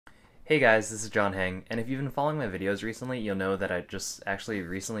Hey guys, this is John Hang, and if you've been following my videos recently, you'll know that I just actually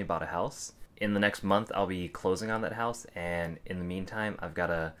recently bought a house. In the next month, I'll be closing on that house, and in the meantime, I've got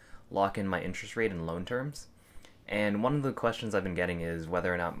to lock in my interest rate and loan terms. And one of the questions I've been getting is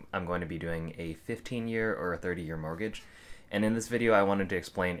whether or not I'm going to be doing a 15-year or a 30-year mortgage. And in this video, I wanted to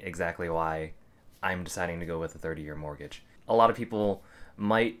explain exactly why I'm deciding to go with a 30-year mortgage. A lot of people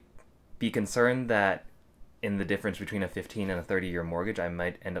might be concerned that in the difference between a 15 and a 30-year mortgage, I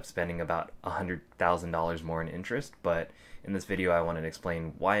might end up spending about $100,000 more in interest, but in this video I wanted to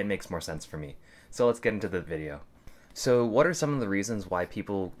explain why it makes more sense for me. So let's get into the video. So what are some of the reasons why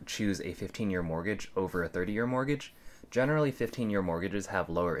people choose a 15-year mortgage over a 30-year mortgage? Generally, 15-year mortgages have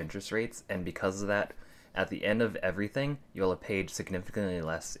lower interest rates, and because of that, at the end of everything, you'll have paid significantly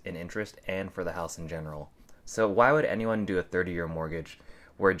less in interest and for the house in general. So why would anyone do a 30-year mortgage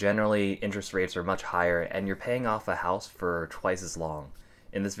where generally interest rates are much higher and you're paying off a house for twice as long?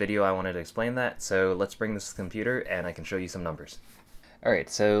 In this video I wanted to explain that, so let's bring this to the computer and I can show you some numbers.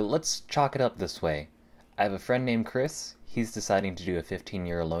 Alright, so let's chalk it up this way. I have a friend named Chris, he's deciding to do a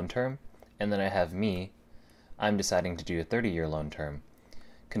 15-year loan term, and then I have me, I'm deciding to do a 30-year loan term.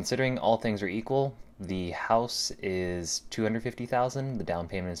 Considering all things are equal, the house is $250,000, the down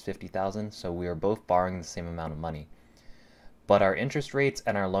payment is $50,000, so we are both borrowing the same amount of money. But our interest rates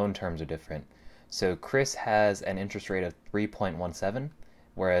and our loan terms are different. So Chris has an interest rate of 3.17,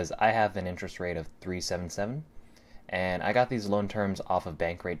 whereas I have an interest rate of 3.77. And I got these loan terms off of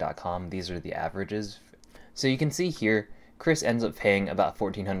bankrate.com. These are the averages. So you can see here, Chris ends up paying about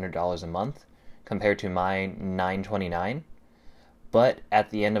 $1,400 a month compared to my $929. But at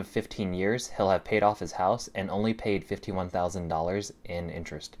the end of 15 years, he'll have paid off his house and only paid $51,000 in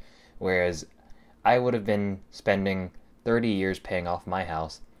interest. Whereas I would have been spending 30 years paying off my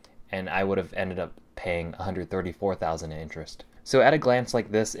house, and I would have ended up paying $134,000 in interest. So at a glance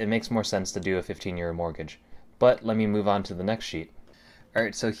like this, it makes more sense to do a 15-year mortgage. But let me move on to the next sheet.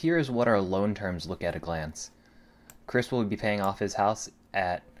 Alright, so here's what our loan terms look at a glance. Chris will be paying off his house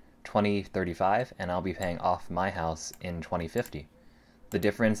at 2035, and I'll be paying off my house in 2050. The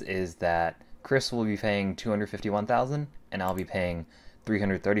difference is that Chris will be paying $251,000, and I'll be paying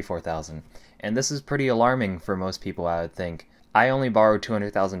 $334,000. And this is pretty alarming for most people, I would think. I only borrowed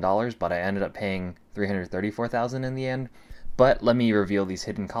 $200,000, but I ended up paying $334,000 in the end. But let me reveal these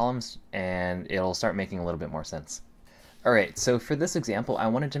hidden columns, and it'll start making a little bit more sense. Alright, so for this example, I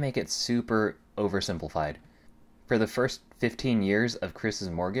wanted to make it super oversimplified. For the first 15 years of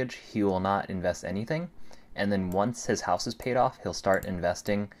Chris's mortgage, he will not invest anything, and then once his house is paid off, he'll start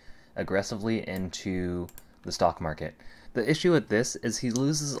investing aggressively into the stock market. The issue with this is he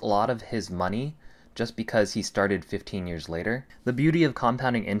loses a lot of his money just because he started 15 years later. The beauty of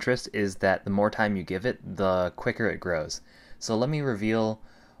compounding interest is that the more time you give it, the quicker it grows. So let me reveal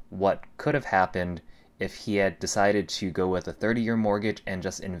what could have happened if he had decided to go with a 30-year mortgage and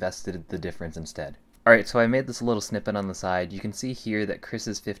just invested the difference instead. Alright, so I made this little snippet on the side. You can see here that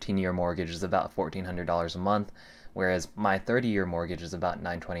Chris's 15-year mortgage is about $1,400 a month, whereas my 30-year mortgage is about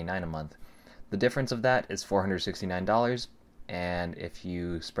 $929 a month. The difference of that is $469, and if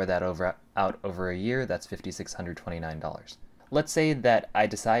you spread that out over a year, that's $5,629. Let's say that I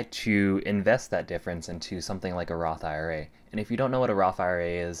decide to invest that difference into something like a Roth IRA. And if you don't know what a Roth IRA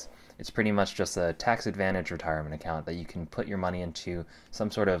is, it's pretty much just a tax advantage retirement account that you can put your money into some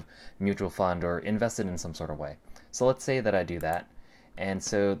sort of mutual fund or invest it in some sort of way. So let's say that I do that. And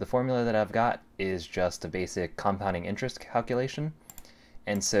so the formula that I've got is just a basic compounding interest calculation.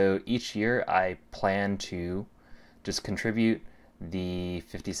 And so each year I plan to just contribute the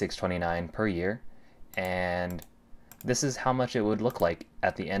 $5,629 per year, and this is how much it would look like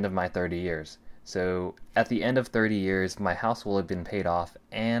at the end of my 30 years. So at the end of 30 years, my house will have been paid off,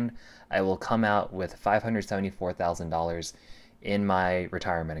 and I will come out with $574,000 in my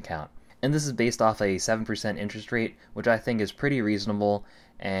retirement account. And this is based off a 7% interest rate, which I think is pretty reasonable,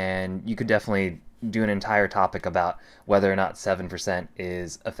 and you could definitely do an entire topic about whether or not 7%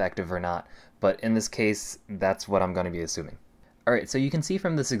 is effective or not, but in this case, that's what I'm going to be assuming. Alright, so you can see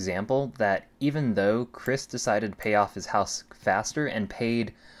from this example that even though Chris decided to pay off his house faster and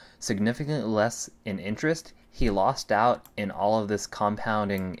paid significantly less in interest, he lost out in all of this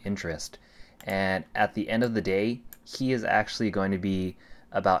compounding interest. And at the end of the day, he is actually going to be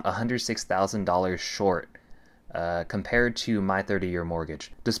about $106,000 short compared to my 30-year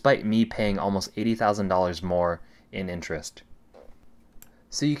mortgage, despite me paying almost $80,000 more in interest.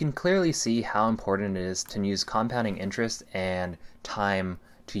 So you can clearly see how important it is to use compounding interest and time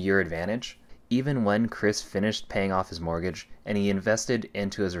to your advantage. Even when Chris finished paying off his mortgage and he invested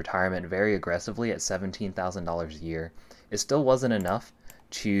into his retirement very aggressively at $17,000 a year, it still wasn't enough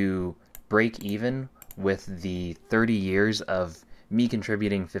to break even with the 30 years of me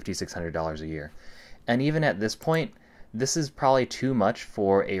contributing $5,600 a year. And even at this point, this is probably too much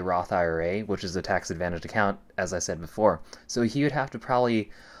for a Roth IRA, which is a tax-advantaged account, as I said before. So he would have to probably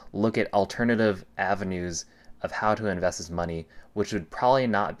look at alternative avenues of how to invest his money, which would probably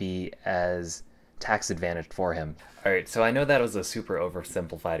not be as tax-advantaged for him. Alright, so I know that was a super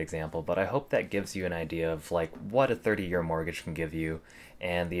oversimplified example, but I hope that gives you an idea of like what a 30-year mortgage can give you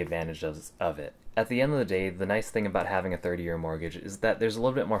and the advantages of it. At the end of the day, the nice thing about having a 30-year mortgage is that there's a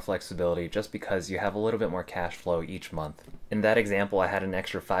little bit more flexibility just because you have a little bit more cash flow each month. In that example, I had an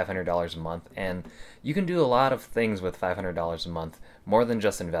extra $500 a month, and you can do a lot of things with $500 a month, more than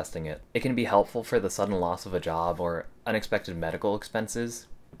just investing it. It can be helpful for the sudden loss of a job or unexpected medical expenses.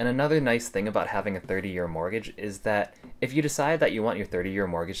 And another nice thing about having a 30-year mortgage is that if you decide that you want your 30-year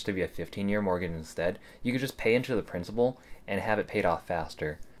mortgage to be a 15-year mortgage instead, you could just pay into the principal and have it paid off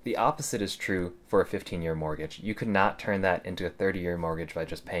faster. The opposite is true for a 15-year mortgage. You could not turn that into a 30-year mortgage by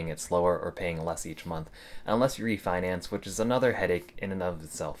just paying it slower or paying less each month, unless you refinance, which is another headache in and of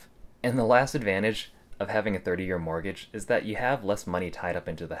itself. And the last advantage of having a 30-year mortgage is that you have less money tied up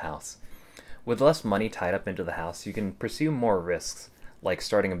into the house. With less money tied up into the house, you can pursue more risks, like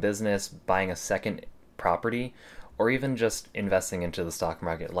starting a business, buying a second property, or even just investing into the stock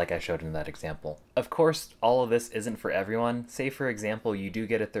market like I showed in that example. Of course, all of this isn't for everyone. Say for example, you do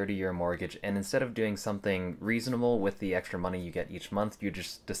get a 30-year mortgage, and instead of doing something reasonable with the extra money you get each month, you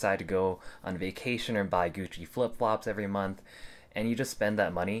just decide to go on vacation or buy Gucci flip-flops every month, and you just spend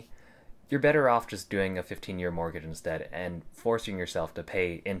that money. You're better off just doing a 15-year mortgage instead and forcing yourself to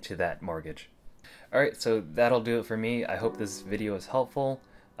pay into that mortgage. Alright, so that'll do it for me. I hope this video is helpful.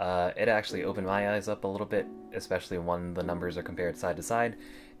 It actually opened my eyes up a little bit, especially when the numbers are compared side to side,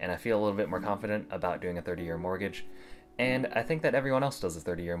 and I feel a little bit more confident about doing a 30-year mortgage, and I think that everyone else does a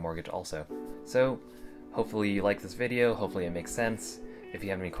 30-year mortgage also. So, hopefully you like this video, hopefully it makes sense. If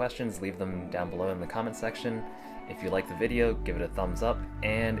you have any questions, leave them down below in the comment section. If you like the video, give it a thumbs up,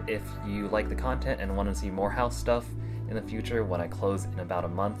 and if you like the content and want to see more house stuff in the future when I close in about a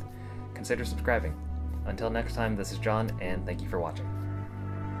month, consider subscribing. Until next time, this is John, and thank you for watching.